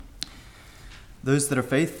those that are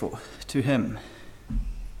faithful to him.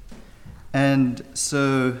 And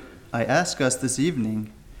so I ask us this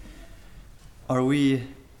evening, are we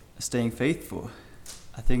staying faithful?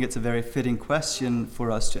 I think it's a very fitting question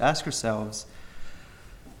for us to ask ourselves,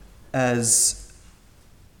 as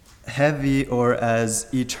heavy or as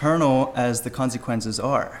eternal as the consequences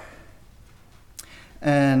are.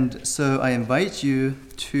 And so I invite you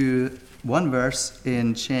to one verse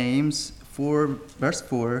in James 4, verse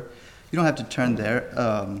 4. You don't have to turn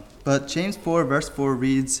there, but James 4, verse 4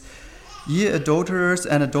 reads, "Ye adulterers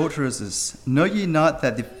and adulteresses, know ye not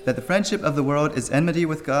that the friendship of the world is enmity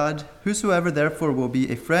with God? Whosoever therefore will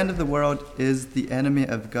be a friend of the world is the enemy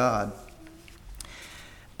of God."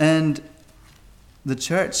 And the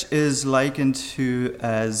church is likened to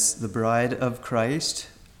as the bride of Christ,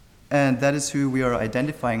 and that is who we are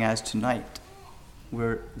identifying as tonight.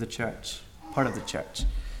 We're the church, part of the church,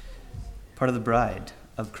 part of the bride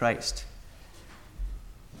of Christ.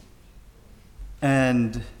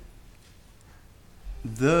 And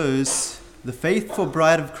the faithful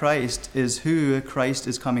bride of Christ is who Christ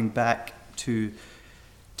is coming back to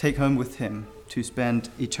take home with him to spend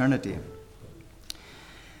eternity.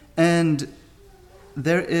 And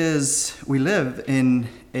we live in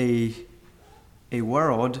a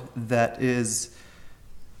world that is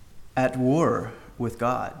at war with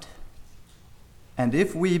God. And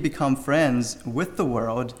if we become friends with the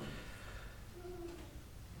world,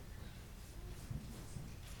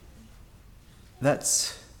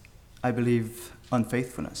 that's, I believe,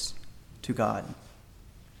 unfaithfulness to God.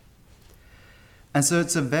 And so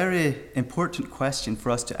it's a very important question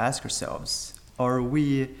for us to ask ourselves. Are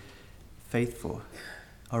we faithful?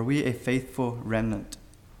 Are we a faithful remnant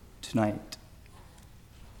tonight?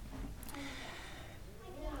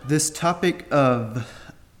 This topic of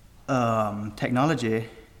technology,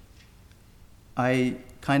 I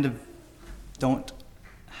kind of don't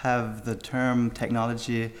have the term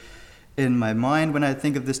technology in my mind when I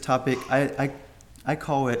think of this topic. I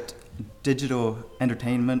call it digital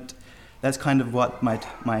entertainment. That's kind of what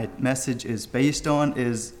my message is based on,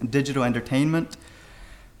 is digital entertainment,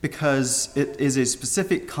 because it is a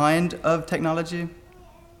specific kind of technology,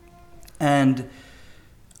 and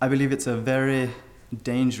I believe it's a very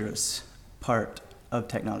dangerous part of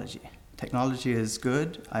technology. Technology is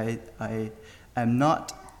good. I am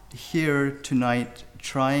not here tonight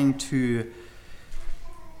trying to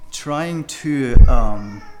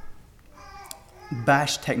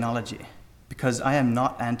bash technology, because I am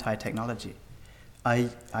not anti-technology. I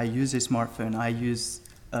use a smartphone, I use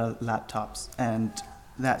laptops and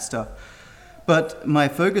that stuff. But my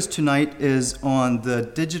focus tonight is on the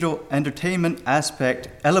digital entertainment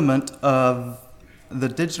element of the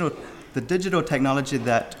digital technology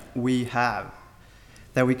that we have,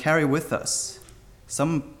 that we carry with us.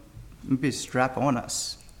 Some maybe strap on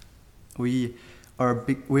us. We are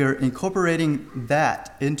incorporating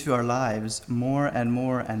that into our lives more and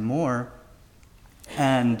more and more.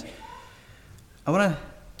 And I want to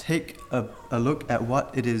take a look at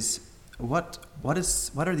what it is. What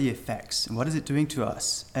are the effects, and what is it doing to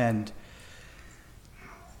us? And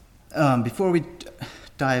before we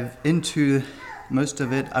dive into most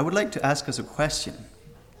of it, I would like to ask us a question.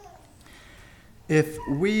 If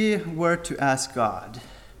we were to ask God,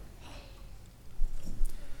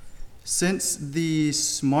 since the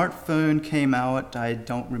smartphone came out, I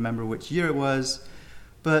don't remember which year it was,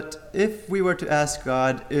 but if we were to ask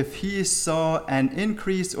God if he saw an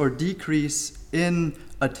increase or decrease in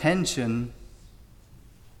attention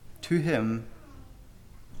to him,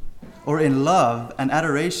 or in love and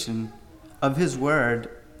adoration of his word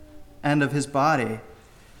and of his body,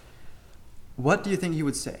 what do you think he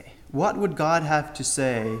would say? What would God have to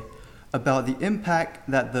say about the impact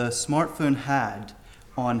that the smartphone had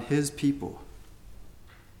on his people?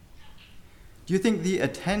 Do you think the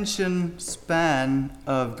attention span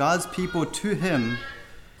of God's people to him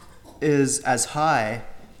is as high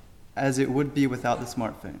as it would be without the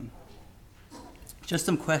smartphone? Just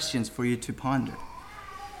some questions for you to ponder.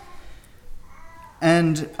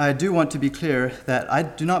 And I do want to be clear that I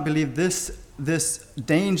do not believe this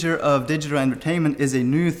danger of digital entertainment is a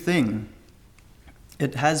new thing.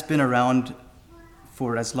 It has been around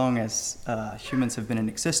for as long as humans have been in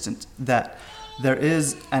existence, that there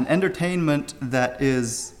is an entertainment that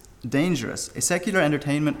is dangerous. A secular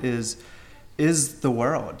entertainment is the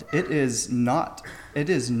world. It is not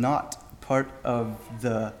part of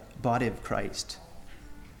the body of Christ.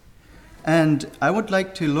 And I would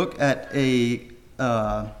like to look at a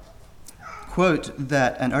quote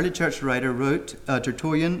that an early church writer wrote,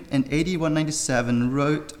 Tertullian, in AD 197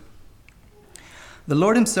 wrote, The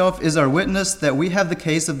Lord himself is our witness that we have the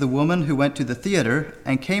case of the woman who went to the theater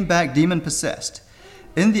and came back demon-possessed.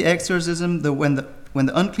 In the exorcism, when the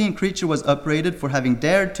unclean creature was upbraided for having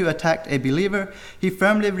dared to attack a believer, he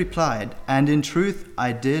firmly replied, "And in truth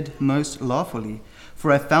I did most lawfully,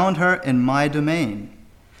 for I found her in my domain."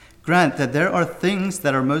 Grant that there are things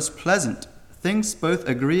that are most pleasant, things both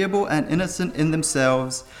agreeable and innocent in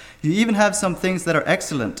themselves. You even have some things that are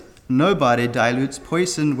excellent. Nobody dilutes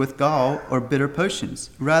poison with gall or bitter potions.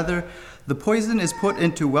 Rather, the poison is put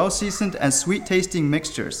into well-seasoned and sweet-tasting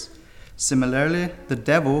mixtures. Similarly, the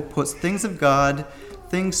devil puts things of God,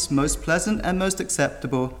 things most pleasant and most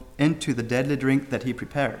acceptable, into the deadly drink that he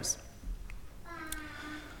prepares.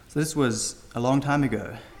 So this was a long time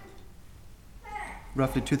ago,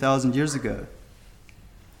 roughly 2,000 years ago.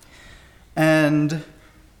 And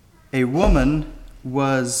a woman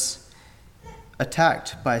was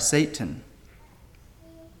attacked by Satan.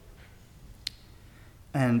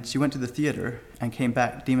 And she went to the theater and came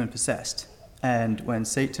back demon-possessed. And when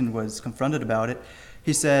Satan was confronted about it,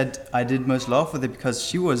 he said, "I did most lawfully because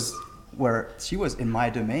she was in my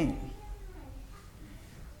domain."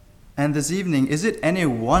 And this evening, is it any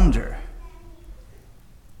wonder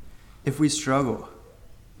if we struggle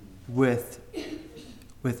with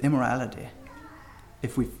immorality,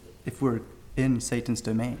 if we're in Satan's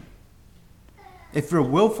domain? If we're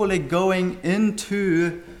willfully going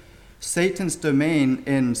into Satan's domain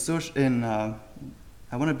I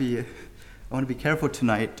want to be careful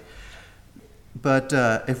tonight, but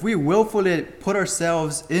if we willfully put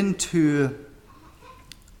ourselves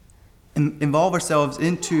involve ourselves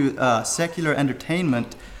into secular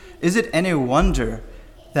entertainment, is it any wonder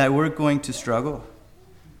that we're going to struggle?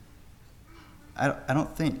 I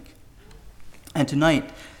don't think. And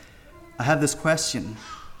tonight, I have this question.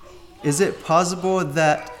 Is it possible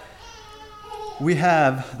that we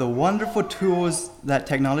have the wonderful tools that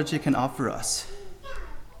technology can offer us,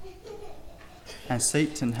 and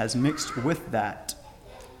Satan has mixed with that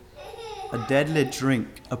a deadly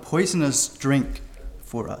drink, a poisonous drink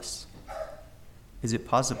for us? Is it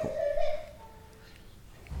possible?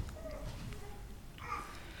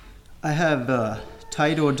 I have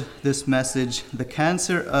titled this message, "The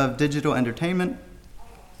Cancer of Digital Entertainment,"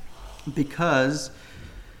 because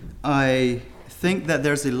I think that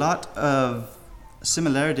there's a lot of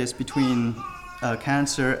similarities between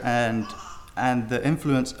cancer and the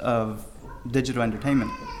influence of digital entertainment.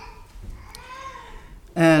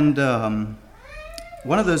 And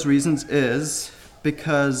one of those reasons is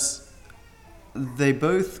because they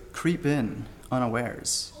both creep in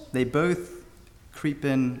unawares. They both creep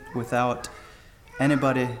in without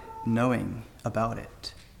anybody knowing about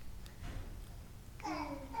it.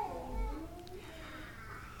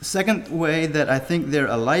 The second way that I think they're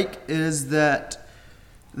alike is that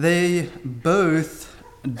neither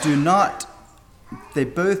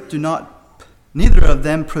of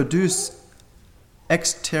them produce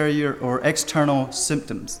exterior or external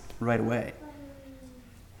symptoms right away.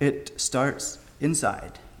 It starts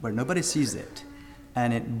inside, where nobody sees it,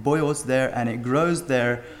 and it boils there and it grows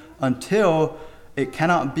there until it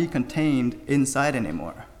cannot be contained inside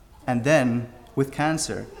anymore. And then, with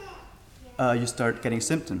cancer, you start getting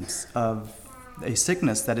symptoms of a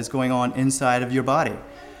sickness that is going on inside of your body.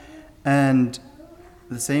 And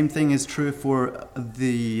the same thing is true for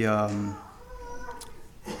the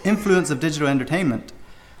influence of digital entertainment.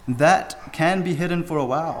 That can be hidden for a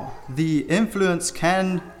while. The influence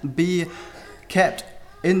can be kept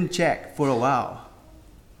in check for a while.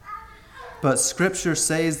 But Scripture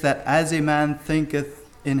says that as a man thinketh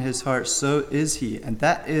in his heart, so is he. And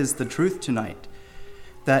that is the truth tonight.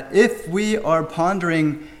 That if we are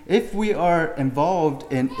pondering, if we are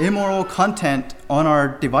involved in immoral content on our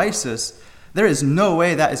devices, there is no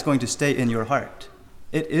way that is going to stay in your heart.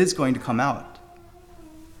 It is going to come out.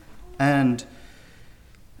 And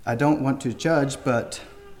I don't want to judge, but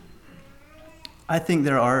I think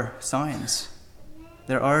there are signs.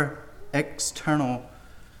 There are external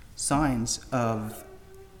signs of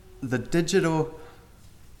the digital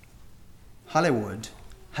Hollywood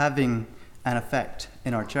having an effect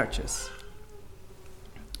in our churches.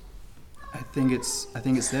 I think it's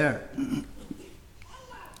there.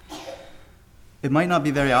 It might not be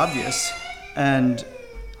very obvious, and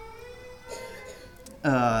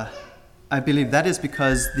I believe that is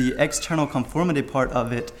because the external conformity part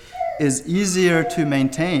of it is easier to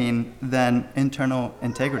maintain than internal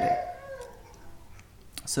integrity.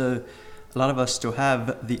 So a lot of us still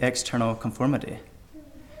have the external conformity.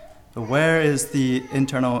 But where is the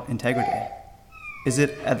internal integrity? Is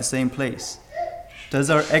it at the same place? Does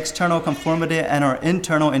our external conformity and our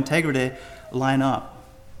internal integrity line up?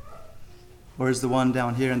 or is the one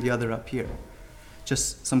down here and the other up here?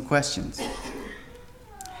 Just some questions.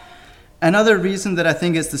 Another reason that I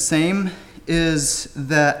think it's the same is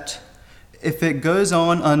that if it goes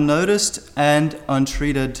on unnoticed and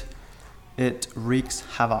untreated, it wreaks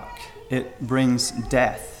havoc. It brings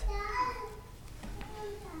death.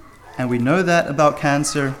 And we know that about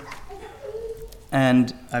cancer,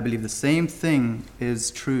 and I believe the same thing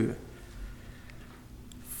is true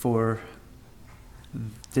for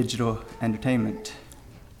digital entertainment.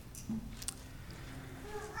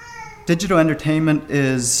 Digital entertainment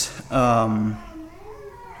is run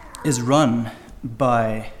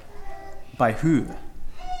by who?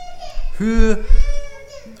 Who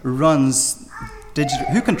runs digital?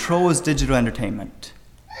 Who controls digital entertainment?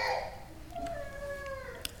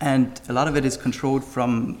 And a lot of it is controlled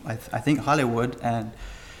from, I think, Hollywood and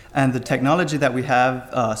the technology that we have,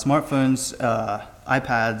 smartphones,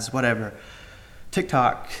 iPads, whatever,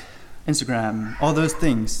 TikTok, Instagram, all those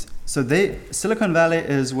things. So Silicon Valley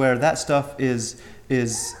is where that stuff is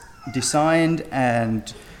designed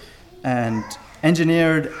and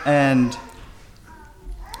engineered, and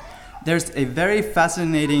there's a very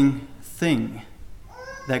fascinating thing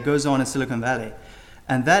that goes on in Silicon Valley,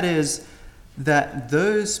 and that is that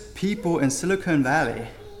those people in Silicon Valley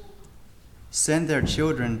send their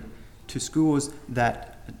children to schools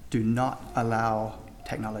that do not allow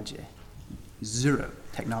technology. Zero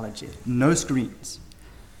technology, no screens.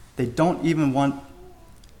 They don't even want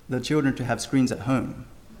the children to have screens at home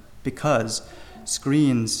because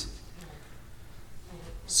screens,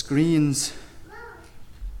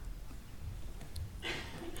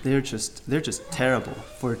 they're just terrible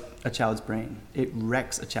for a child's brain. It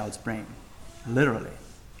wrecks a child's brain, literally.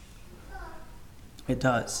 It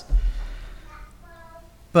does.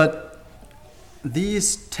 But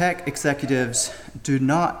these tech executives do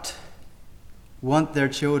not want their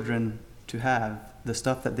children to have the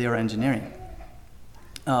stuff that they are engineering.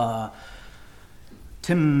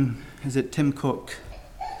 Tim Cook?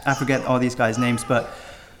 I forget all these guys' names, but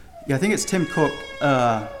yeah, I think it's Tim Cook.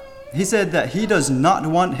 He said that he does not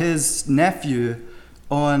want his nephew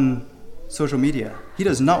on social media. He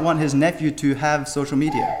does not want his nephew to have social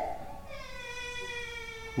media.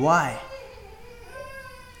 Why?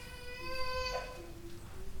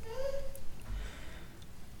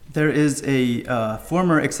 There is a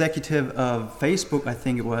former executive of Facebook, I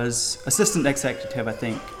think it was, assistant executive, I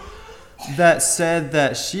think, that said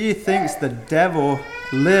that she thinks the devil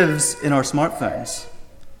lives in our smartphones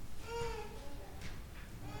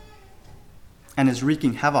and is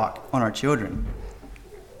wreaking havoc on our children.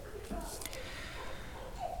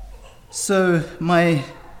 So my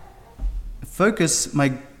focus,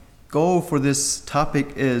 my goal for this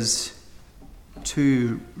topic is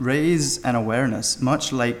to raise an awareness.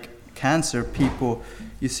 Much like cancer, people,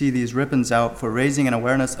 you see these ribbons out for raising an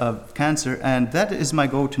awareness of cancer, and that is my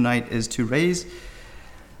goal tonight, is to raise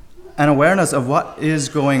an awareness of what is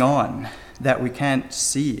going on that we can't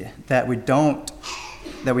see, that we don't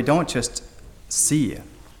just see.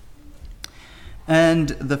 And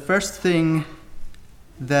the first thing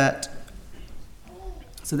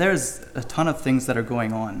so there's a ton of things that are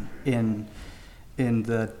going on in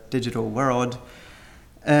the digital world,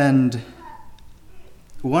 and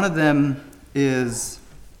one of them is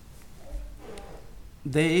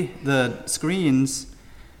the screens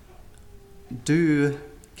do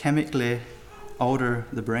chemically alter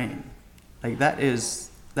the brain. Like that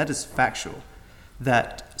is factual,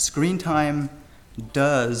 that screen time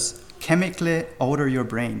does chemically alter your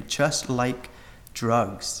brain, just like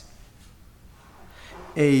drugs.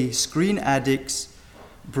 A screen addict's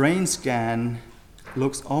brain scan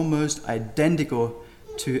looks almost identical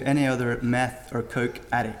to any other meth or coke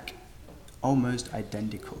addict. Almost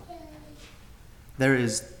identical.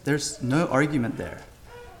 There's no argument there.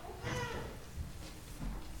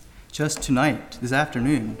 Just tonight, this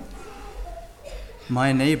afternoon,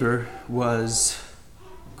 my neighbor was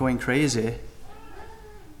going crazy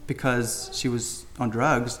because she was on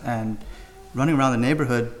drugs and running around the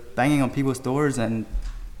neighborhood, banging on people's doors and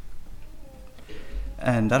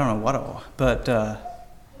I don't know what all. But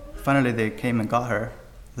finally they came and got her,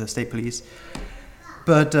 the state police.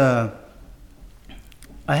 But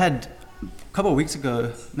I had a couple of weeks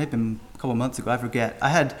ago, maybe a couple of months ago, I forget, I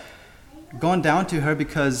had gone down to her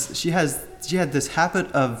because she had this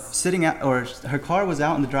habit of sitting out, or her car was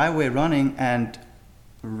out in the driveway running and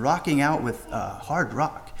rocking out with hard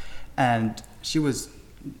rock, and she was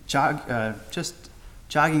just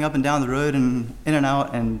jogging up and down the road and in and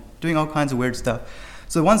out and doing all kinds of weird stuff.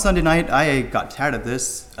 So one Sunday night, I got tired of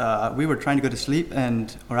this. We were trying to go to sleep,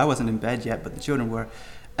 or I wasn't in bed yet, but the children were,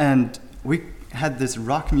 and had this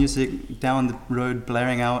rock music down the road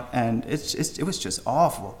blaring out, and it was just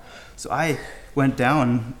awful. So I went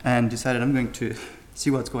down and decided I'm going to see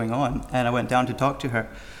what's going on, and I went down to talk to her.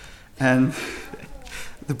 And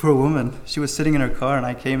the poor woman, she was sitting in her car, and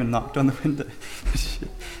I came and knocked on the window.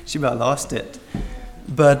 She about lost it.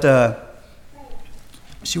 But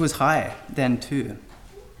she was high then too.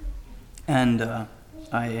 And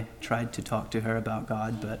I tried to talk to her about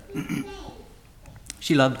God, but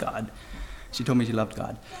she loved God. She told me she loved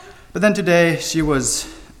God. But then today, she was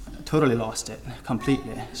totally lost it,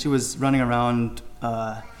 completely. She was running around,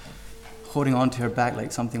 holding on to her back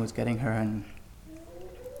like something was getting her, and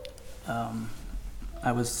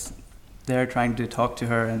I was there trying to talk to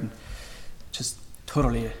her, and just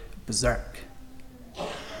totally berserk.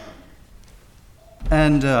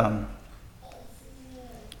 And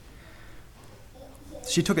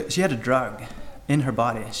she had a drug in her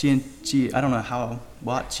body. She I don't know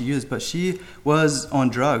what she used, but she was on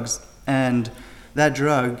drugs, and that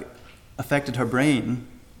drug affected her brain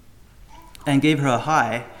and gave her a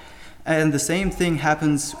high. And the same thing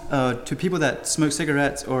happens to people that smoke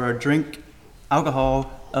cigarettes or drink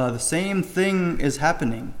alcohol. The same thing is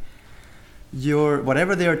happening.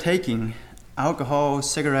 Whatever they are taking, alcohol,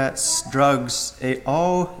 cigarettes, drugs, it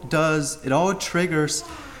all triggers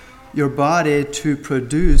your body to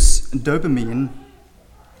produce dopamine,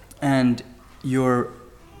 and your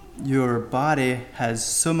body has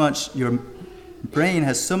so much, your brain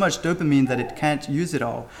has so much dopamine that it can't use it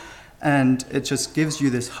all, and it just gives you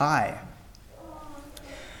this high.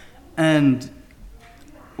 And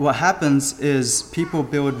what happens is people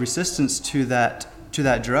build resistance to that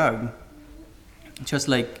drug, just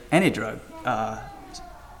like any drug.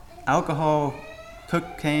 Alcohol,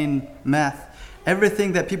 cocaine, meth,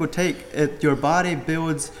 everything that people take, your body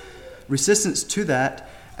builds resistance to that,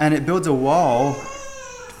 and it builds a wall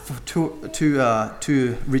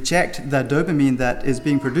to reject the dopamine that is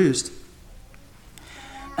being produced.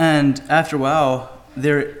 And after a while,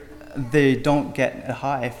 they don't get a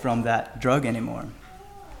high from that drug anymore.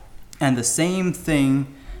 And the same thing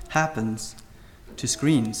happens to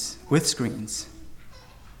screens, with screens.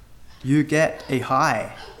 You get a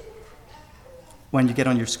high when you get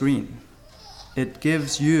on your screen. It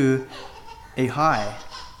gives you a high.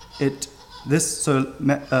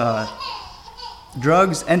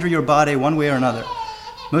 Drugs enter your body one way or another.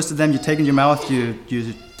 Most of them you take in your mouth, you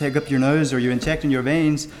take up your nose, or you inject in your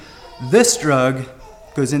veins. This drug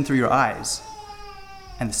goes in through your eyes.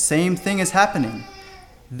 And the same thing is happening.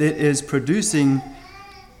 It is producing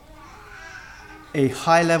a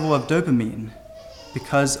high level of dopamine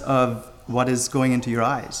because of what is going into your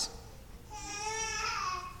eyes.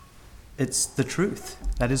 It's the truth.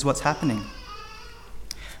 That is what's happening.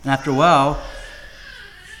 And after a while,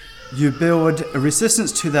 you build a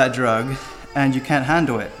resistance to that drug, and you can't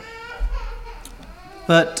handle it.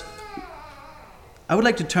 But I would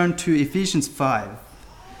like to turn to Ephesians 5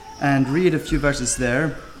 and read a few verses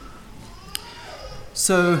there.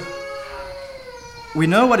 So, we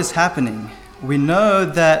know what is happening. We know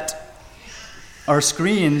that our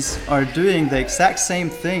screens are doing the exact same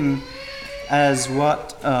thing as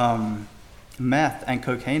what meth and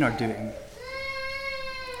cocaine are doing.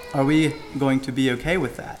 Are we going to be okay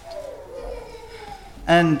with that?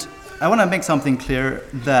 And I want to make something clear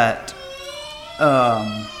that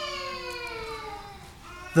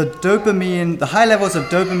the high levels of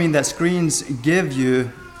dopamine that screens give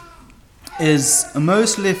you is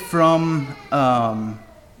mostly from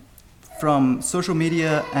social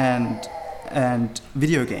media and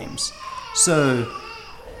video games. So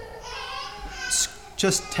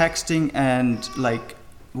just texting and like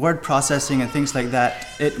word processing and things like that,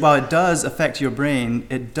 while it does affect your brain,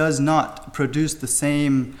 it does not produce the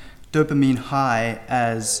same dopamine high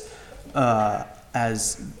as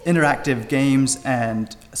interactive games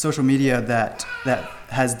and social media that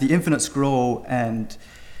has the infinite scroll and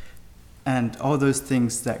all those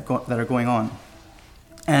things that are going on.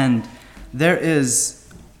 And there is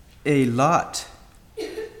a lot.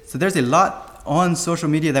 So there's a lot on social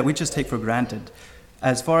media that we just take for granted,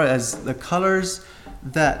 as far as the colors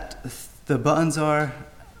that the buttons are,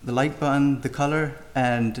 the like button, the color,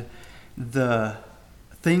 and the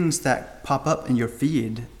things that pop up in your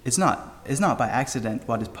feed. It's not by accident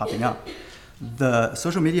what is popping up. The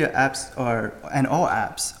social media apps and all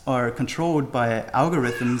apps are controlled by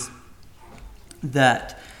algorithms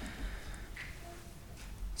that.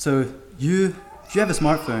 So if you have a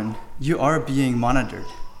smartphone, you are being monitored.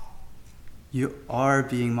 You are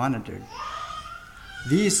being monitored.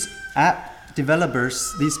 These app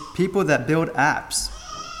developers, these people that build apps,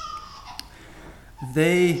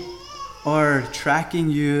 they are tracking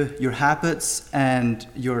you, your habits, and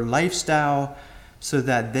your lifestyle so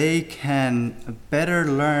that they can better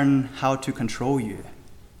learn how to control you.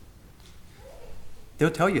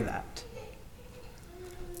 They'll tell you that.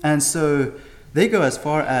 And so they go as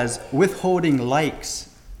far as withholding likes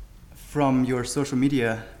from your social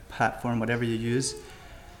media platform, whatever you use.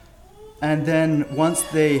 And then once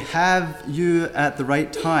they have you at the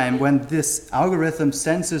right time, when this algorithm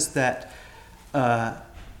senses that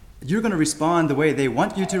you're going to respond the way they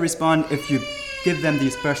want you to respond if you give them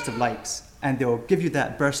these bursts of likes. And they'll give you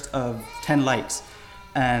that burst of 10 likes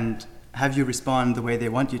and have you respond the way they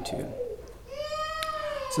want you to.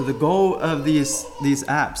 So the goal of these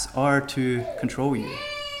apps are to control you.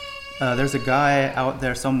 There's a guy out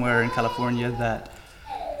there somewhere in California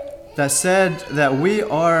that said that we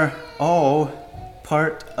are all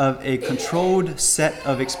part of a controlled set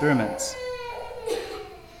of experiments.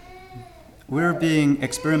 We're being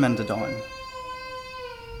experimented on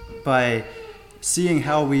by seeing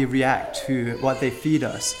how we react to what they feed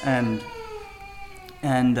us and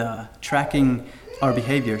tracking our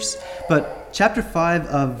behaviors. But chapter 5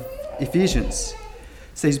 of Ephesians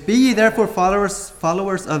says, "Be ye therefore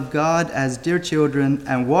followers of God as dear children,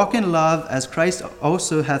 and walk in love as Christ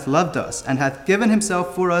also hath loved us, and hath given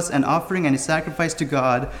himself for us an offering and a sacrifice to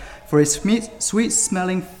God for a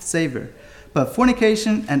sweet-smelling savor. But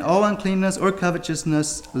fornication and all uncleanness or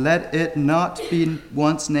covetousness, let it not be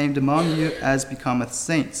once named among you as becometh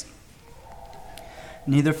saints.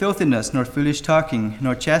 Neither filthiness, nor foolish talking,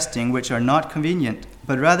 nor jesting, which are not convenient,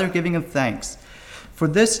 but rather giving of thanks. For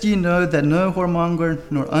this ye know, that no whoremonger,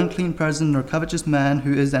 nor unclean person, nor covetous man,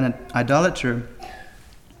 who is an idolater,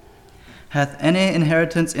 hath any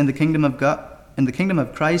inheritance in the kingdom of God, in the kingdom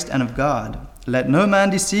of Christ and of God. Let no man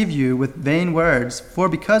deceive you with vain words, for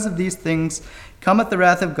because of these things cometh the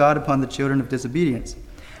wrath of God upon the children of disobedience.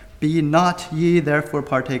 Be not ye therefore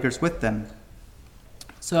partakers with them."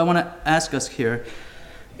 So I want to ask us here,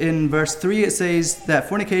 in verse 3 it says that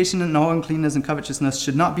fornication and all uncleanness and covetousness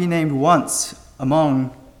should not be named once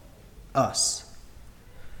among us.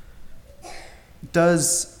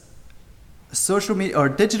 Does social media or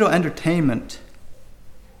digital entertainment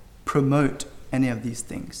promote any of these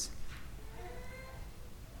things?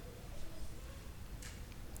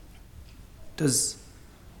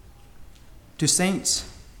 Do saints,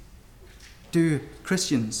 do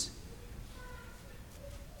Christians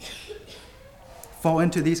fall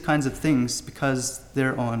into these kinds of things because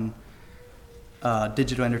they're on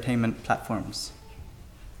digital entertainment platforms?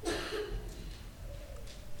 It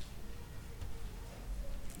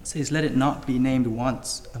says, "Let it not be named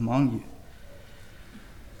once among you."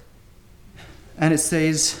 And it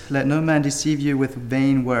says, "Let no man deceive you with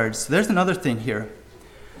vain words." So there's another thing here,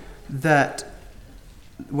 that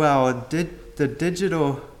the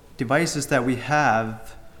digital devices that we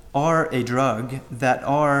have are a drug that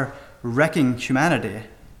are wrecking humanity.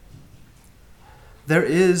 There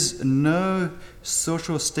is no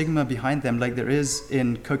social stigma behind them like there is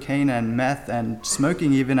in cocaine and meth and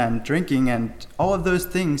smoking even and drinking and all of those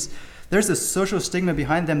things. There's a social stigma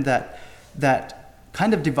behind them that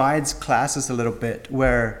kind of divides classes a little bit,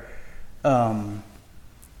 where some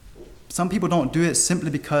people don't do it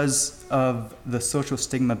simply because of the social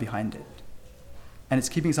stigma behind it. And it's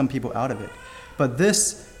keeping some people out of it. But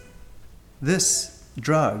this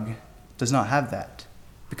drug does not have that,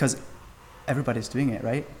 because everybody's doing it,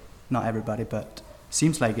 right? Not everybody, but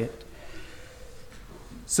seems like it.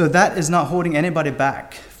 So that is not holding anybody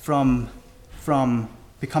back from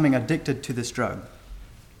becoming addicted to this drug.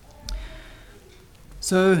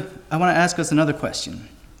 So I want to ask us another question.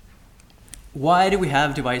 Why do we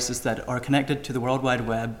have devices that are connected to the World Wide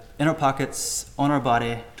Web in our pockets, on our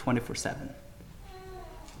body, 24/7?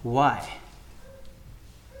 Why?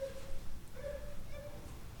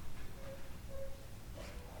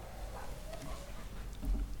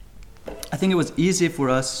 I think it was easy for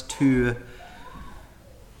us to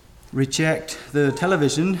reject the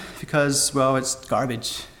television because, well, it's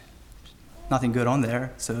garbage. Nothing good on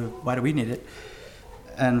there, so why do we need it?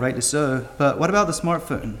 And rightly so. But what about the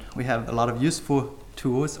smartphone? We have a lot of useful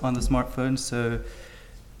tools on the smartphone, so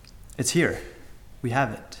it's here. We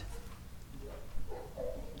have it.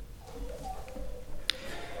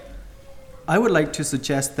 I would like to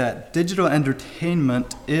suggest that digital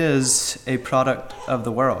entertainment is a product of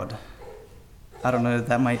the world. I don't know,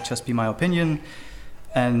 that might just be my opinion,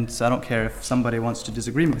 and so I don't care if somebody wants to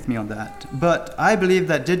disagree with me on that. But I believe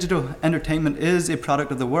that digital entertainment is a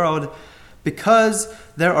product of the world because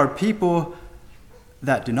there are people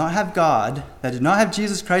that do not have God, that do not have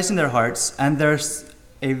Jesus Christ in their hearts, and there's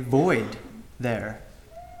a void there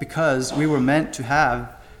because we were meant to have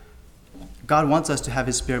God wants us to have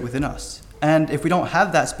his Spirit within us. And if we don't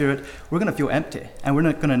have that Spirit, we're going to feel empty. And we're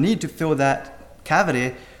going to need to fill that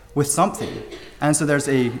cavity with something. And so there's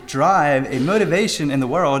a drive, a motivation in the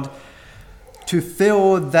world to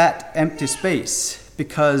fill that empty space.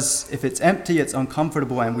 Because if it's empty, it's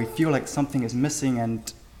uncomfortable, and we feel like something is missing,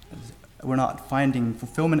 and we're not finding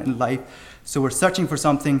fulfillment in life. So we're searching for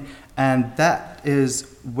something, and that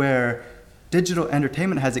is where digital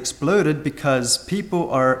entertainment has exploded, because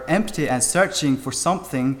people are empty and searching for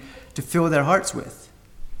something to fill their hearts with.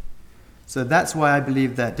 So that's why I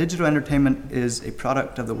believe that digital entertainment is a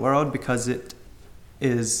product of the world, because it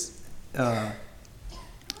is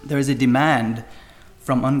there is a demand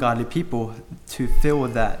from ungodly people to fill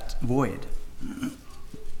that void.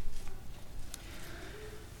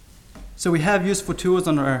 So we have useful tools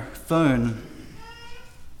on our phone.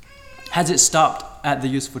 Has it stopped at the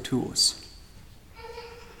useful tools?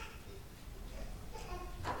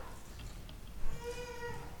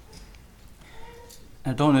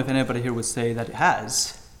 I don't know if anybody here would say that it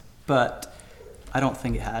has, but I don't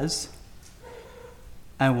think it has.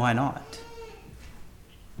 And why not?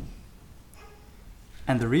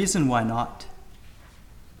 And the reason why not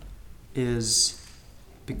is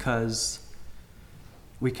because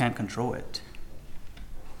we can't control it.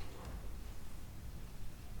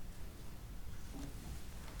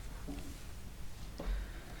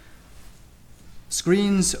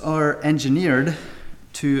 Screens are engineered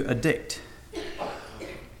to addict.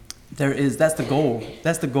 That's the goal.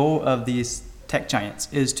 That's the goal of these tech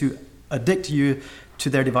giants, is to addict you to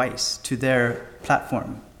their device, to their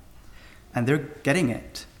platform. And they're getting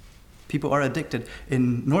it. People are addicted.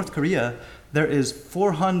 In North Korea, there is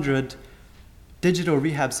 400 digital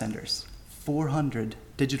rehab centers. 400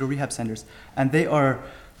 digital rehab centers. And they are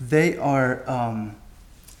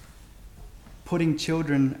putting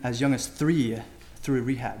children as young as 3 through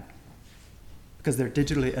rehab because they're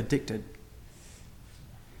digitally addicted.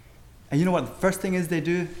 And you know what the first thing is they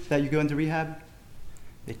do that you go into rehab?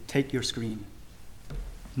 They take your screen.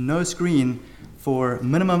 No screen for a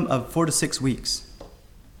minimum of 4 to 6 weeks.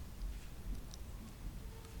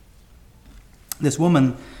 This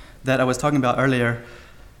woman that I was talking about earlier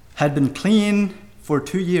had been clean for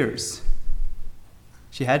 2 years.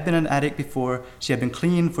 She had been an addict before. She had been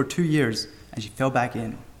clean for 2 years, and she fell back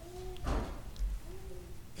in.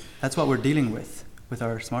 That's what we're dealing with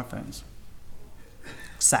our smartphones.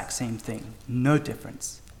 Exact same thing, no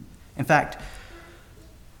difference. In fact,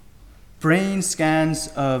 brain scans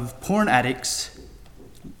of porn addicts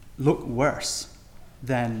look worse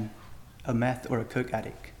than a meth or a coke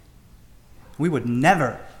addict. We would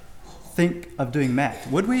never think of doing meth,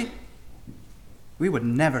 would we? We would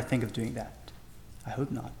never think of doing that. I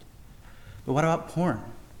hope not. But what about porn?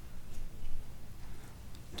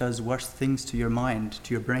 It does worse things to your mind,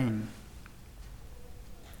 to your brain.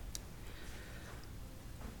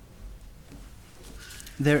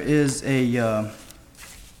 There is a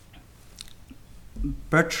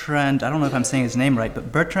Bertrand, I don't know if I'm saying his name right,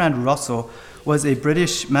 but Bertrand Russell was a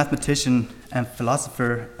British mathematician and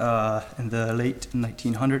philosopher in the late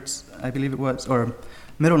 1900s, I believe it was, or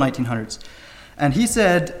middle 1900s. And he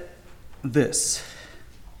said this: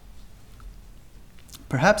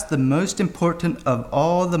 perhaps the most important of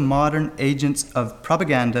all the modern agents of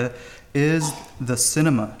propaganda is the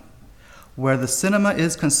cinema. Where the cinema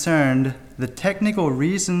is concerned, the technical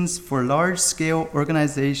reasons for large-scale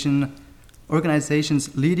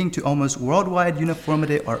organizations leading to almost worldwide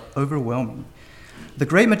uniformity are overwhelming. The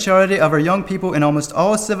great majority of our young people in almost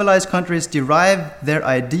all civilized countries derive their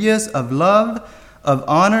ideas of love, of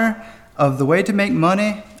honor, of the way to make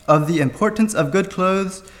money, of the importance of good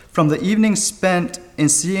clothes from the evenings spent in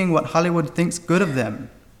seeing what Hollywood thinks good of them.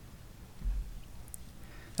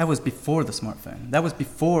 That was before the smartphone. That was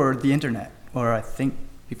before the internet, or I think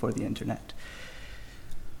before the internet.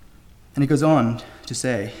 And he goes on to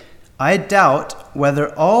say, I doubt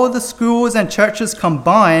whether all the schools and churches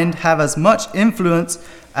combined have as much influence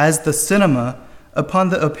as the cinema upon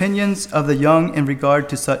the opinions of the young in regard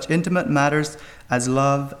to such intimate matters as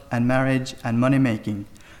love and marriage and money-making.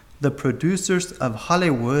 The producers of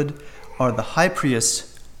Hollywood are the high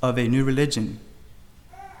priests of a new religion.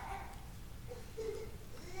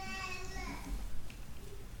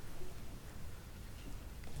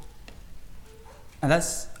 And I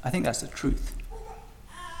think that's the truth.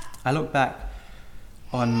 I look back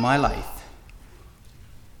on my life,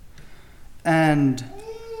 and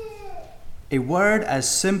a word as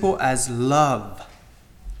simple as love,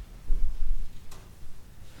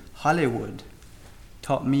 Hollywood,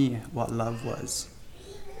 taught me what love was.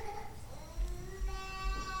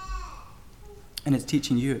 And it's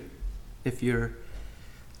teaching you if you're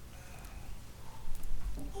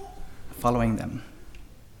following them.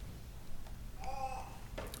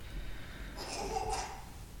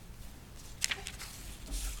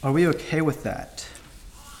 Are we okay with that?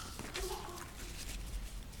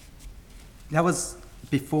 That was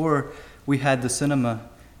before we had the cinema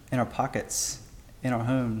in our pockets, in our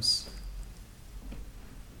homes.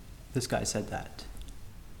 This guy said that.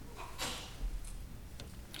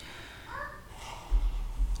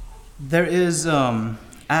 There is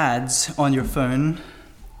ads on your phone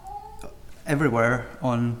everywhere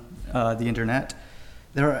on the internet.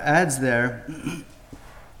 There are ads there.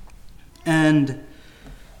 And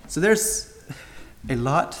so there's a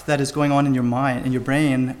lot that is going on in your mind, in your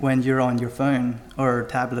brain, when you're on your phone or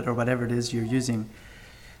tablet or whatever it is you're using.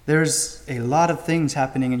 There's a lot of things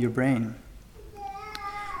happening in your brain.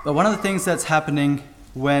 But one of the things that's happening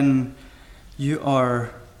when you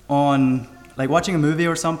are on, like watching a movie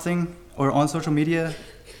or something, or on social media,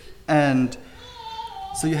 and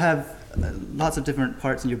so you have lots of different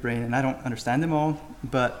parts in your brain, and I don't understand them all,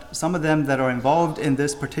 but some of them that are involved in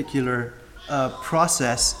this particular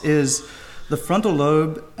process is the frontal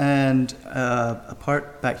lobe and a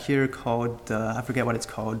part back here called, I forget what it's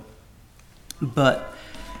called, but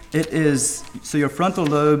it is, so your frontal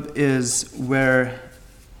lobe is where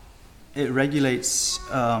it regulates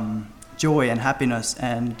joy and happiness,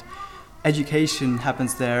 and education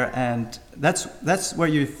happens there, and that's where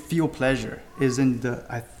you feel pleasure, is in the,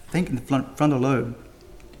 I think, in the frontal lobe.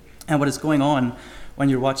 And what is going on when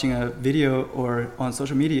you're watching a video or on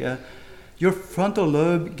social media, your frontal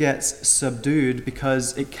lobe gets subdued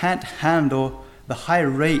because it can't handle the high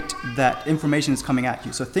rate that information is coming at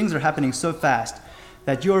you. So things are happening so fast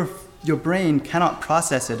that your brain cannot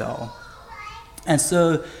process it all. And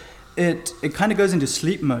so it kind of goes into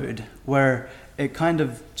sleep mode, where it kind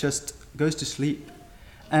of just goes to sleep.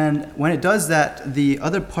 And when it does that, the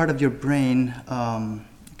other part of your brain, I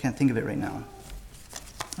can't think of it right now.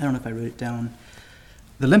 I don't know if I wrote it down.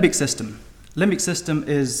 The limbic system. Limbic system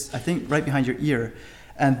is, I think, right behind your ear.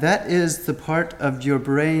 And that is the part of your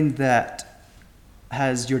brain that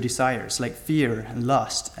has your desires, like fear and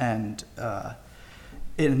lust. And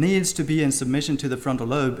it needs to be in submission to the frontal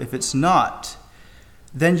lobe. If it's not,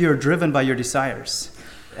 then you're driven by your desires.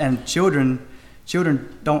 And children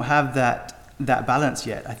don't have that balance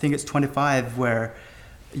yet. I think it's 25 where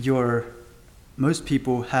most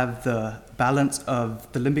people have the balance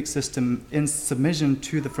of the limbic system in submission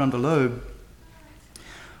to the frontal lobe,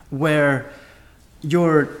 where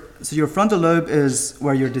your frontal lobe is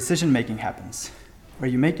where your decision making happens, where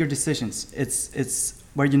you make your decisions. It's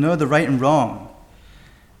where you know the right and wrong.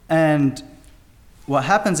 And what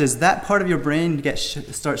happens is that part of your brain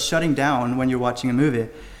starts shutting down when you're watching a movie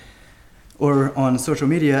or on social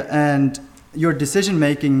media, and your decision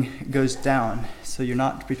making goes down. So you're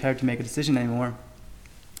not prepared to make a decision anymore.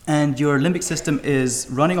 And your limbic system is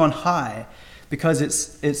running on high because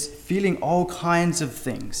it's feeling all kinds of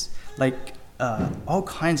things, like all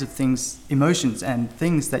kinds of things, emotions and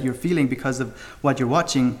things that you're feeling because of what you're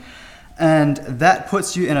watching. And that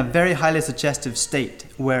puts you in a very highly suggestive state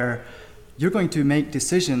where you're going to make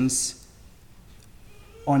decisions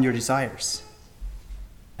on your desires.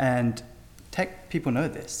 And tech people know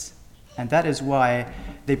this. And that is why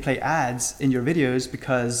they play ads in your videos,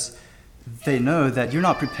 because they know that you're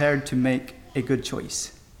not prepared to make a good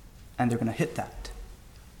choice. And they're going to hit that.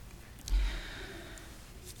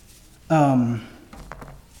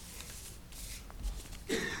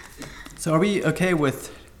 So are we okay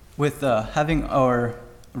with having our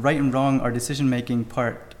right and wrong, our decision-making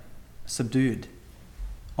part subdued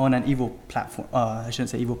on an evil platform? I shouldn't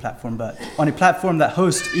say evil platform, but on a platform that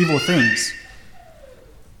hosts evil things.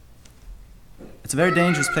 It's a very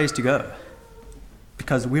dangerous place to go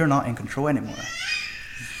because we are not in control anymore.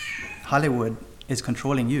 Hollywood is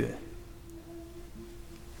controlling you.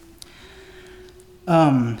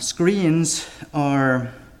 Screens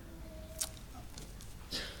are,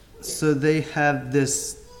 so they have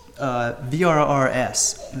this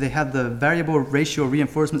VRRS. They have the variable ratio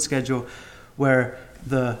reinforcement schedule where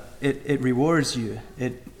it rewards you.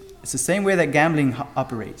 It's the same way that gambling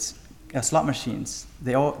operates. Slot machines,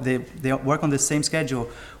 they work on the same schedule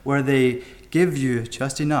where they give you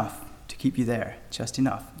just enough to keep you there, just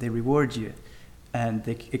enough. They reward you, and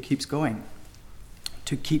it keeps going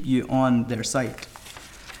to keep you on their site.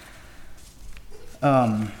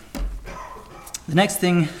 The next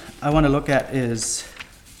thing I want to look at is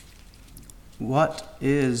what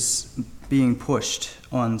is being pushed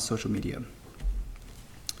on social media.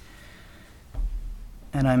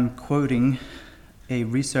 And I'm quoting a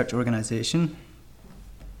research organization.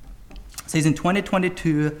 It says in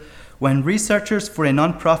 2022, when researchers for a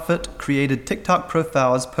nonprofit created TikTok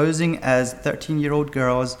profiles posing as 13-year-old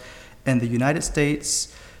girls in the United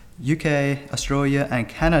States, UK, Australia, and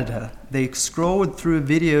Canada. They scrolled through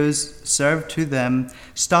videos served to them,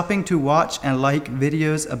 stopping to watch and like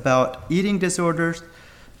videos about eating disorders,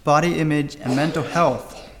 body image, and mental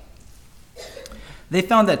health. They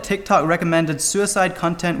found that TikTok recommended suicide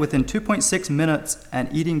content within 2.6 minutes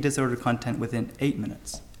and eating disorder content within 8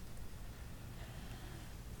 minutes.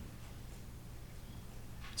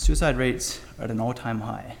 Suicide rates are at an all-time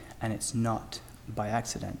high, and it's not by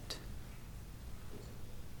accident.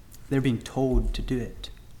 They're being told to do it.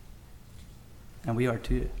 And we are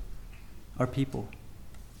too. Our people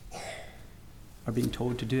are being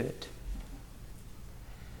told to do it.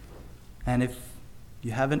 And if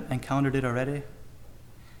you haven't encountered it already,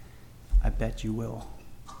 I bet you will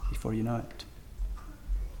before you know it.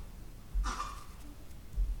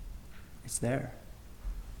 It's there.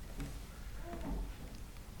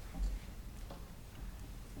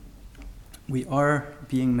 We are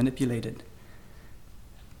being manipulated.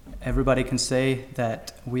 Everybody can say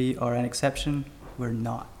that we are an exception. We're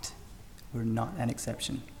not. We're not an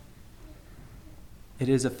exception. It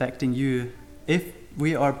is affecting you if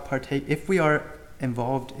we are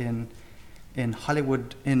involved in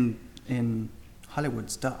Hollywood in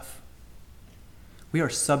Hollywood stuff. We are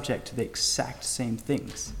subject to the exact same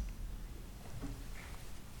things.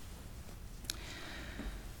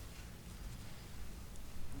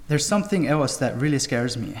 There's something else that really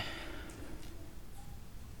scares me.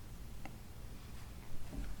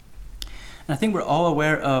 And I think we're all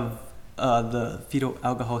aware of the fetal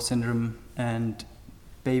alcohol syndrome and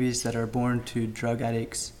babies that are born to drug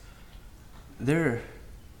addicts. They're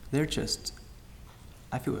just,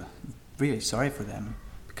 I feel really sorry for them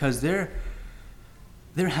because they're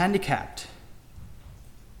handicapped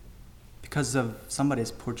because of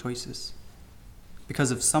somebody's poor choices,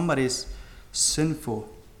 because of somebody's sinful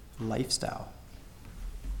lifestyle.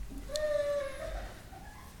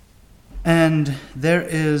 And there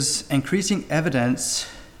is increasing evidence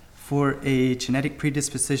for a genetic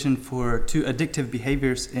predisposition to addictive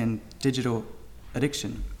behaviors in digital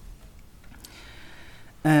addiction.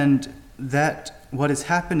 And that what is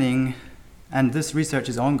happening, and this research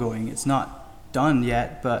is ongoing, it's not done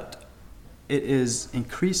yet, but it is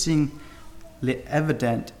increasingly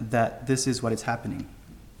evident that this is what is happening.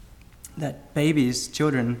 That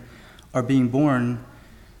children are being born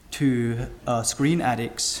to screen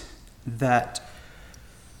addicts that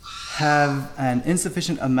have an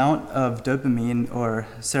insufficient amount of dopamine or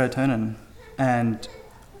serotonin,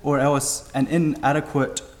 or else an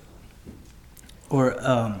inadequate or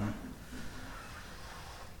an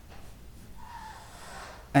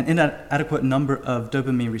inadequate number of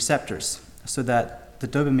dopamine receptors, so that the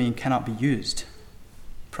dopamine cannot be used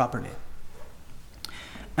properly.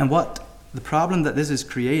 And what the problem that this is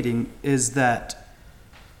creating is that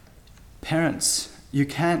parents, you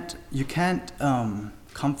can't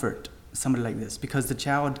comfort somebody like this because the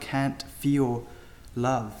child can't feel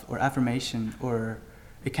love or affirmation, or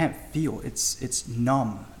it can't feel. It's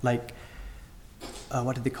numb. Like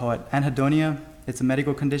what did they call it? Anhedonia. It's a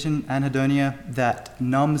medical condition, anhedonia, that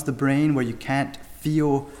numbs the brain, where you can't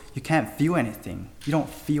feel anything. You don't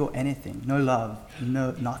feel anything. No love,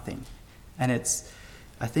 no nothing. And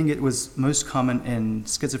I think it was most common in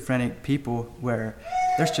schizophrenic people, where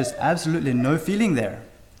there's just absolutely no feeling there.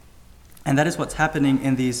 And that is what's happening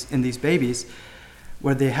in these babies,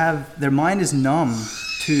 where their mind is numb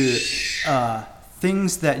to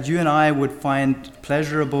things that you and I would find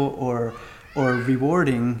pleasurable or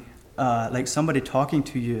rewarding, like somebody talking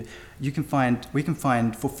to you. We can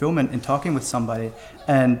find fulfillment in talking with somebody.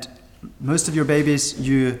 And most of your babies,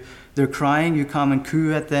 they're crying, you come and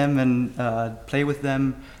coo at them and play with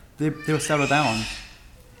them, they'll settle down.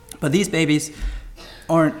 But these babies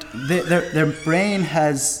aren't. Their brain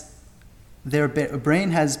has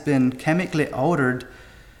been chemically altered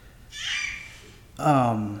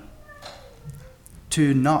to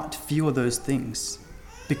not feel those things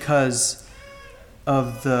because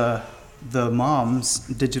of the mom's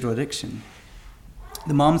digital addiction.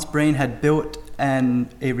 The mom's brain had built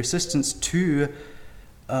a resistance to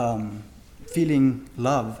feeling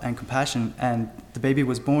love and compassion, and the baby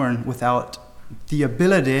was born without the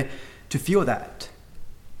ability to feel that.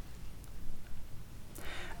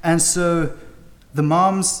 And so the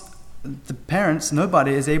parents,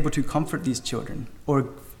 nobody is able to comfort these children or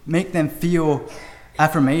make them feel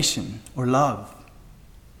affirmation or love.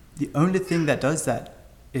 The only thing that does that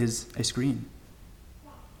is a screen.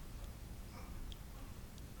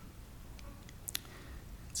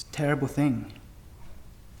 It's a terrible thing.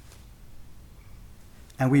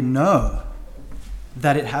 And we know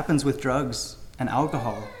that it happens with drugs and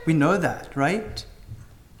alcohol. We know that, right?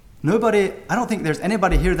 I don't think there's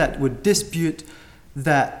anybody here that would dispute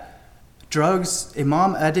that a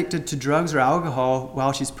mom addicted to drugs or alcohol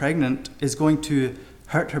while she's pregnant is going to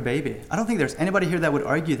hurt her baby. I don't think there's anybody here that would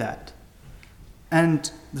argue that.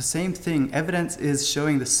 And the same thing, evidence is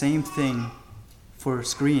showing the same thing for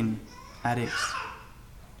screen addicts.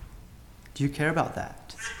 Do you care about that?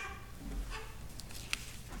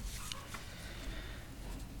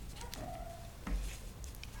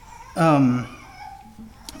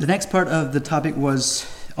 The next part of the topic was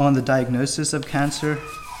on the diagnosis of cancer,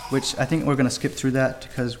 which I think we're going to skip through that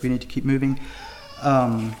because we need to keep moving.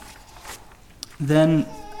 Then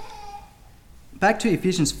back to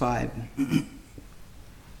Ephesians 5. I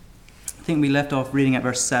think we left off reading at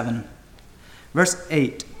verse 7. Verse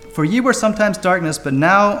 8. For ye were sometimes darkness, but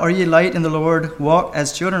now are ye light in the Lord. Walk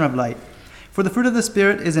as children of light. For the fruit of the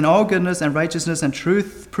Spirit is in all goodness and righteousness and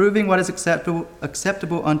truth, proving what is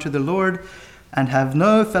acceptable unto the Lord, and have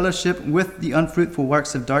no fellowship with the unfruitful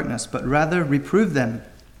works of darkness, but rather reprove them.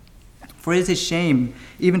 For it is shame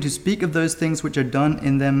even to speak of those things which are done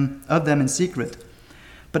of them in secret.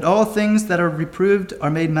 But all things that are reproved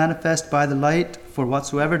are made manifest by the light, for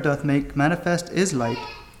whatsoever doth make manifest is light.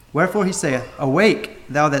 Wherefore he saith, Awake,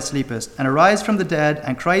 thou that sleepest, and arise from the dead,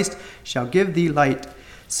 and Christ shall give thee light.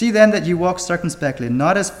 See then that ye walk circumspectly,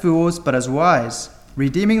 not as fools, but as wise,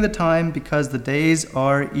 redeeming the time, because the days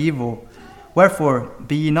are evil. Wherefore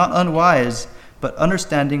be ye not unwise, but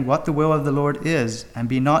understanding what the will of the Lord is, and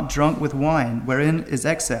be not drunk with wine, wherein is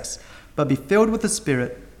excess, but be filled with the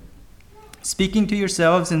Spirit, speaking to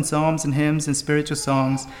yourselves in psalms and hymns and spiritual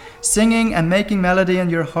songs, singing and making melody in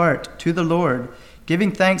your heart to the Lord,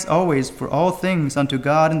 giving thanks always for all things unto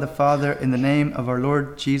God and the Father in the name of our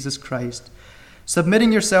Lord Jesus Christ,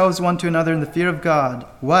 submitting yourselves one to another in the fear of God.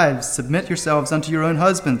 Wives, submit yourselves unto your own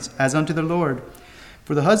husbands, as unto the Lord.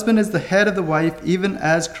 For the husband is the head of the wife, even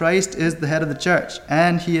as Christ is the head of the church,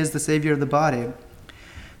 and he is the Savior of the body.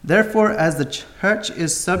 Therefore, as the church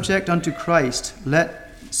is subject unto Christ,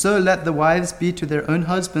 so let the wives be to their own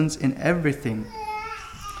husbands in everything.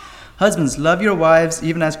 Husbands, love your wives,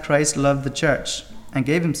 even as Christ loved the church, and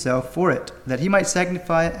gave himself for it, that he might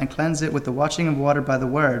sanctify and cleanse it with the washing of water by the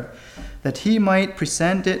word, that he might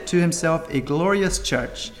present it to himself a glorious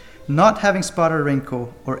church, not having spot or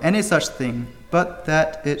wrinkle, or any such thing, but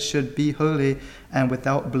that it should be holy and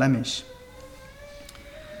without blemish.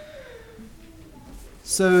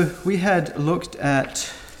 So we had looked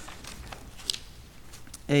at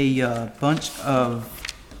a bunch of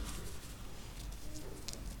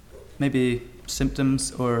maybe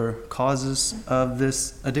symptoms or causes of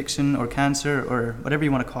this addiction or cancer or whatever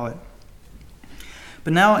you want to call it.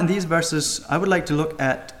 But now in these verses, I would like to look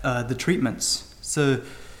at the treatments. So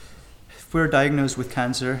if we're diagnosed with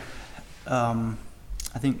cancer, I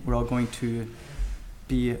think we're all going to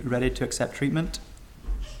be ready to accept treatment.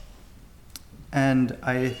 And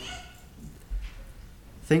I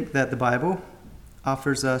think that the Bible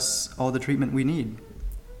offers us all the treatment we need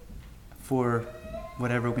for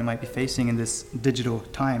whatever we might be facing in this digital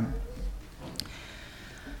time.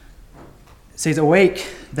 It says, Awake,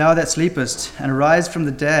 thou that sleepest, and arise from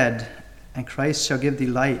the dead, and Christ shall give thee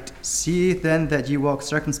light. See then that ye walk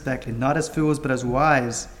circumspectly, not as fools, but as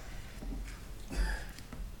wise.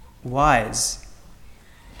 Wise.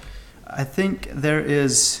 I think there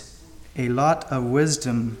is a lot of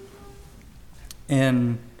wisdom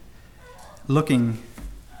in looking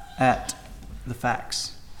at the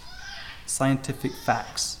facts, scientific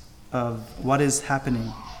facts of what is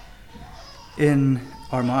happening in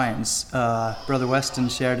our minds. Brother Weston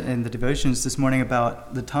shared in the devotions this morning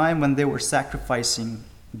about the time when they were sacrificing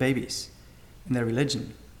babies in their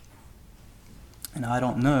religion. And I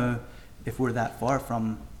don't know if we're that far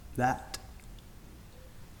from that.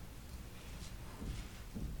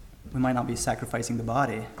 We might not be sacrificing the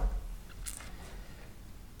body,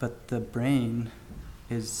 but the brain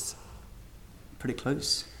is pretty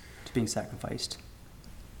close to being sacrificed.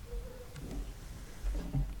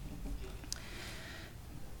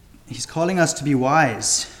 He's calling us to be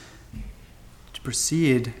wise, to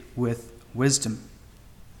proceed with wisdom.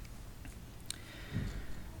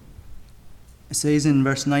 It says in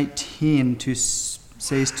verse 19,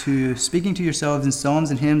 speaking to yourselves in psalms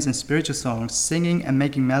and hymns and spiritual songs, singing and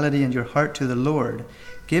making melody in your heart to the Lord,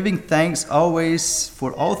 giving thanks always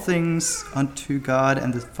for all things unto God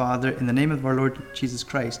and the Father in the name of our Lord Jesus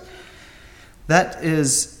Christ. That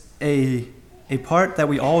is a part that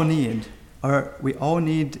we all need. We all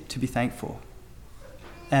need to be thankful.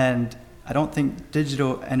 And I don't think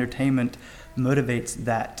digital entertainment motivates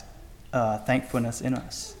that thankfulness in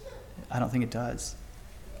us. I don't think it does.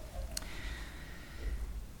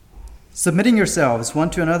 Submitting yourselves one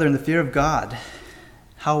to another in the fear of God.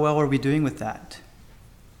 How well are we doing with that?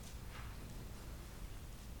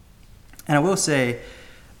 And I will say,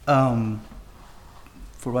 for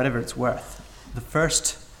whatever it's worth, the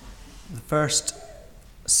first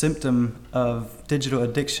symptom of digital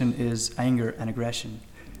addiction is anger and aggression.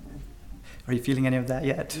 Are you feeling any of that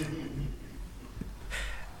yet?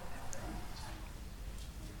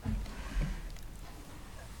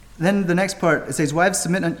 Then the next part, it says, wives,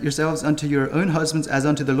 submit yourselves unto your own husbands as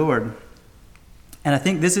unto the Lord. And I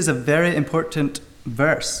think this is a very important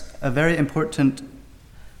verse, a very important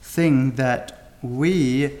thing that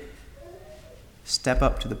we step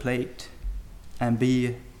up to the plate and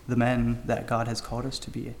be the men that God has called us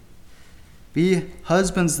to be. Be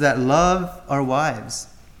husbands that love our wives.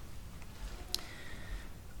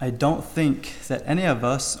 I don't think that any of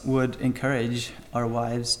us would encourage our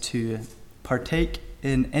wives to partake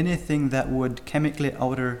in anything that would chemically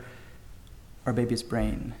alter our baby's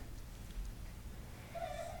brain.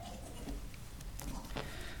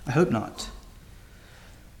 I hope not.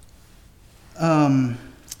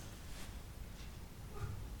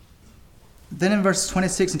 Then in verses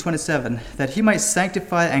 26 and 27, that he might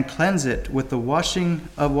sanctify and cleanse it with the washing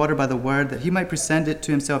of water by the word, that he might present it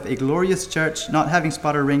to himself a glorious church, not having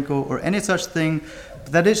spot or wrinkle or any such thing,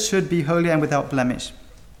 but that it should be holy and without blemish.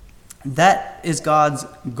 That is God's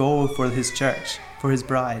goal for his church, for his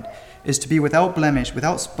bride, is to be without blemish,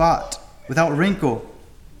 without spot, without wrinkle.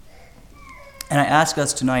 And I ask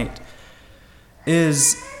us tonight,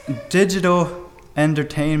 is digital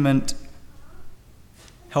entertainment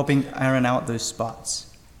helping iron out those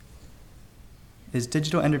spots? Is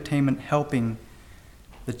digital entertainment helping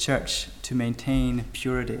the church to maintain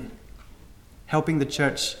purity? Helping the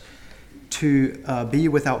church to be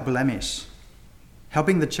without blemish?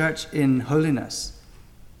 Helping the church in holiness?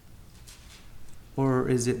 Or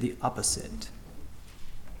is it the opposite?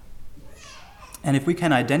 And if we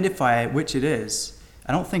can identify which it is,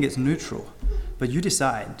 I don't think it's neutral, but you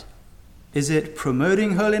decide. Is it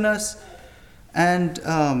promoting holiness and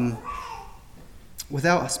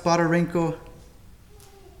without a spot or wrinkle?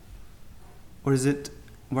 Or is it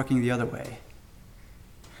working the other way?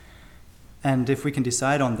 And if we can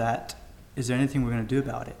decide on that, is there anything we're going to do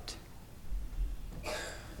about it?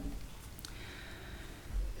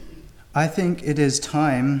 I think it is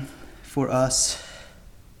time for us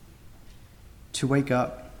to wake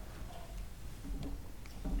up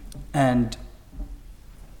and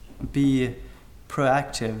be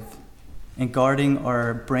proactive in guarding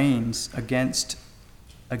our brains against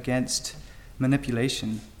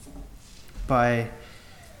manipulation by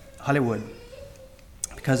Hollywood,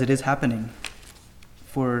 because it is happening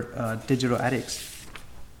for digital addicts.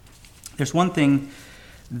 There's one thing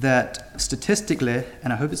that statistically,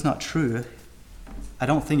 and I hope it's not true, I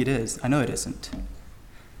don't think it is, I know it isn't,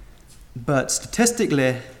 but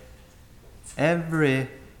statistically, every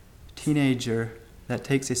teenager that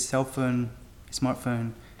takes a cell phone, a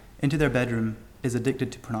smartphone, into their bedroom is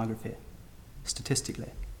addicted to pornography,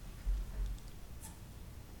 statistically.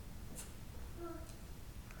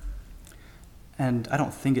 And I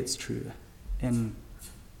don't think it's true, and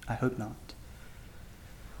I hope not.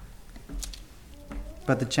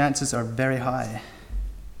 But the chances are very high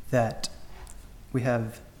that we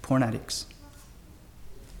have porn addicts.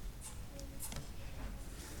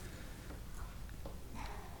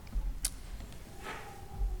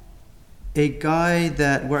 A guy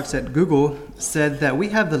that works at Google said that we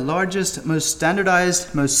have the largest, most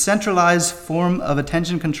standardized, most centralized form of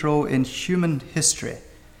attention control in human history.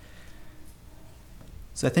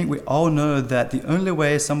 So I think we all know that the only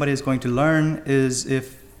way somebody is going to learn is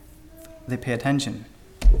if they pay attention.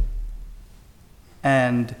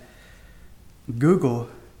 And Google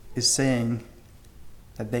is saying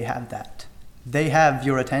that they have that. They have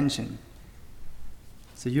your attention.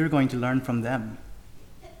 So you're going to learn from them.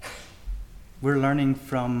 We're learning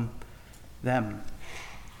from them.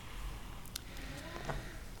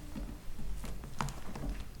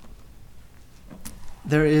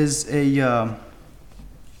 There is another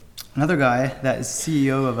guy that is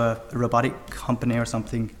CEO of a robotic company or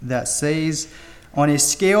something that says, on a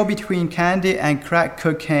scale between candy and crack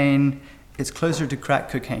cocaine, it's closer to crack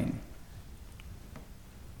cocaine.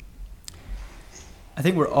 I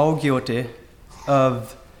think we're all guilty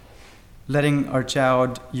of letting our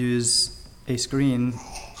child use a screen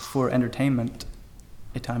for entertainment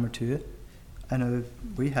a time or two. I know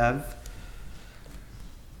we have.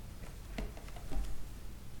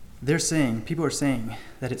 People are saying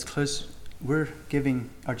that it's we're giving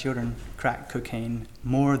our children crack cocaine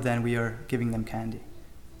more than we are giving them candy.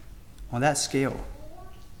 On that scale,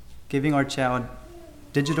 giving our child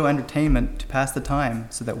digital entertainment to pass the time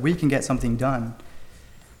so that we can get something done,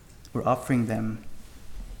 we're offering them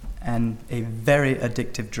a very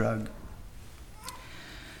addictive drug.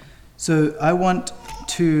 So I want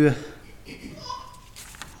to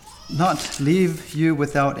not leave you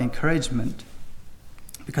without encouragement,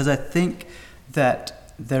 because I think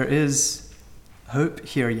that there is hope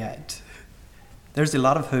here yet. There's a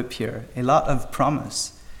lot of hope here, a lot of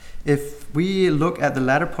promise. If we look at the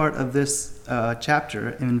latter part of this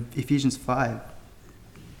chapter in Ephesians 5,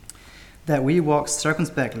 that we walk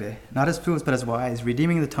circumspectly, not as fools but as wise,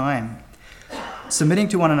 redeeming the time, submitting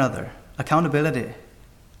to one another, accountability.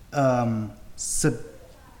 If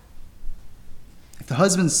the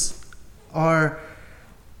husbands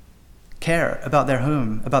care about their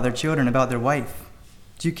home, about their children, about their wife,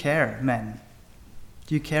 do you care, men?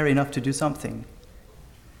 Do you care enough to do something?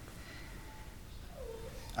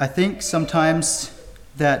 I think sometimes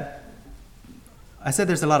that I said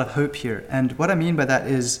there's a lot of hope here, and what I mean by that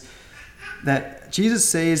is that Jesus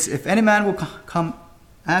says, if any man will come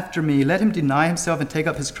after me, let him deny himself and take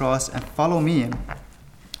up his cross and follow me.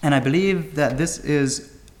 And I believe that this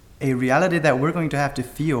is a reality that we're going to have to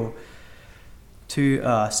feel to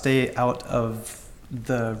stay out of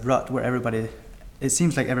the rut where it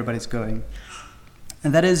seems like everybody's going.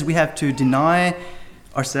 And that is, we have to deny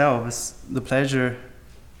ourselves the pleasure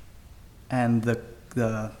and the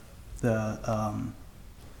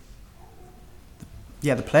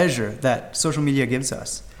pleasure that social media gives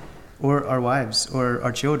us, or our wives, or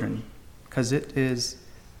our children, because it is,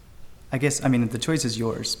 the choice is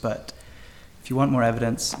yours, but if you want more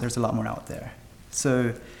evidence, there's a lot more out there.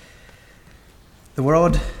 So the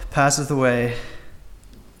world passeth away,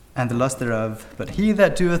 and the lust thereof, but he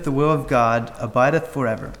that doeth the will of God abideth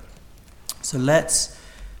forever. So let's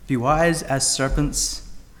be wise as serpents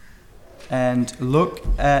and look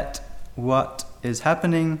at what is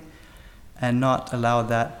happening and not allow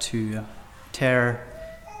that to tear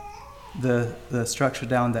the structure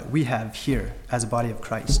down that we have here as a body of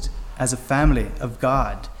Christ, as a family of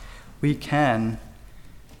God. We can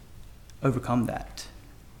overcome that.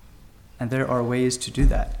 And there are ways to do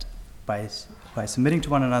that by submitting to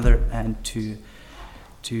one another and to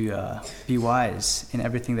be wise in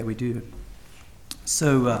everything that we do.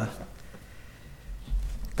 So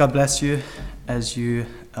God bless you as you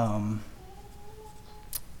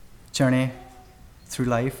journey through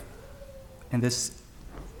life in this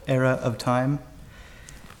era of time.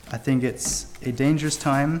 I think it's a dangerous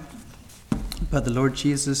time, but the Lord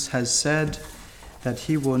Jesus has said that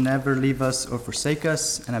he will never leave us or forsake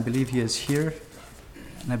us, and I believe he is here,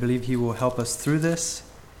 and I believe he will help us through this.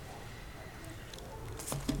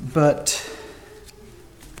 But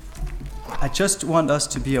I just want us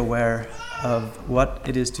to be aware of what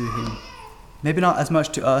it is to him. Maybe not as much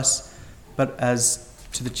to us, but as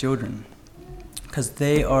to the children, because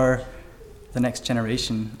they are the next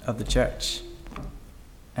generation of the church,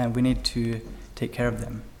 and we need to take care of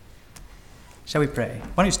them. Shall we pray?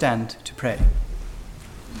 Why don't you stand to pray?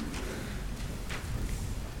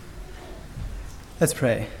 Let's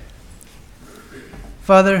pray.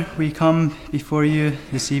 Father, we come before you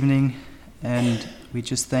this evening, and we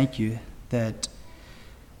just thank you that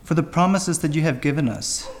for the promises that you have given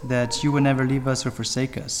us, that you will never leave us or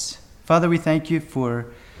forsake us. Father, we thank you for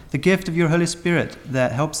the gift of your Holy Spirit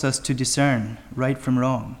that helps us to discern right from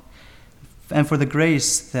wrong, and for the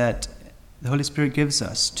grace that the Holy Spirit gives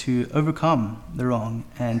us to overcome the wrong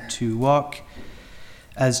and to walk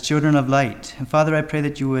as children of light. And Father, I pray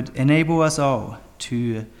that you would enable us all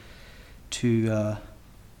to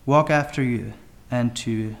walk after you and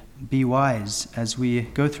to be wise as we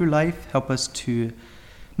go through life. Help us to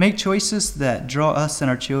make choices that draw us and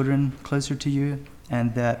our children closer to you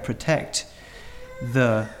and that protect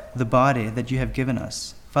the body that you have given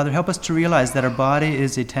us. Father, help us to realize that our body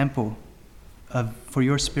is a temple for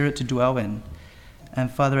your Spirit to dwell in. And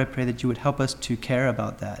Father, I pray that you would help us to care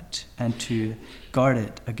about that and to guard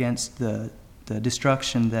it against the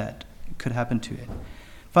destruction that could happen to it.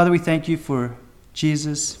 Father, we thank you for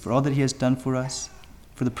Jesus, for all that he has done for us,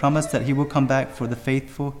 for the promise that he will come back for the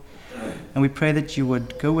faithful. And we pray that you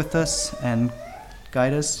would go with us and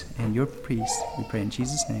guide us in your peace. We pray in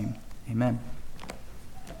Jesus' name. Amen.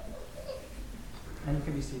 And you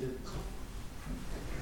can be seated.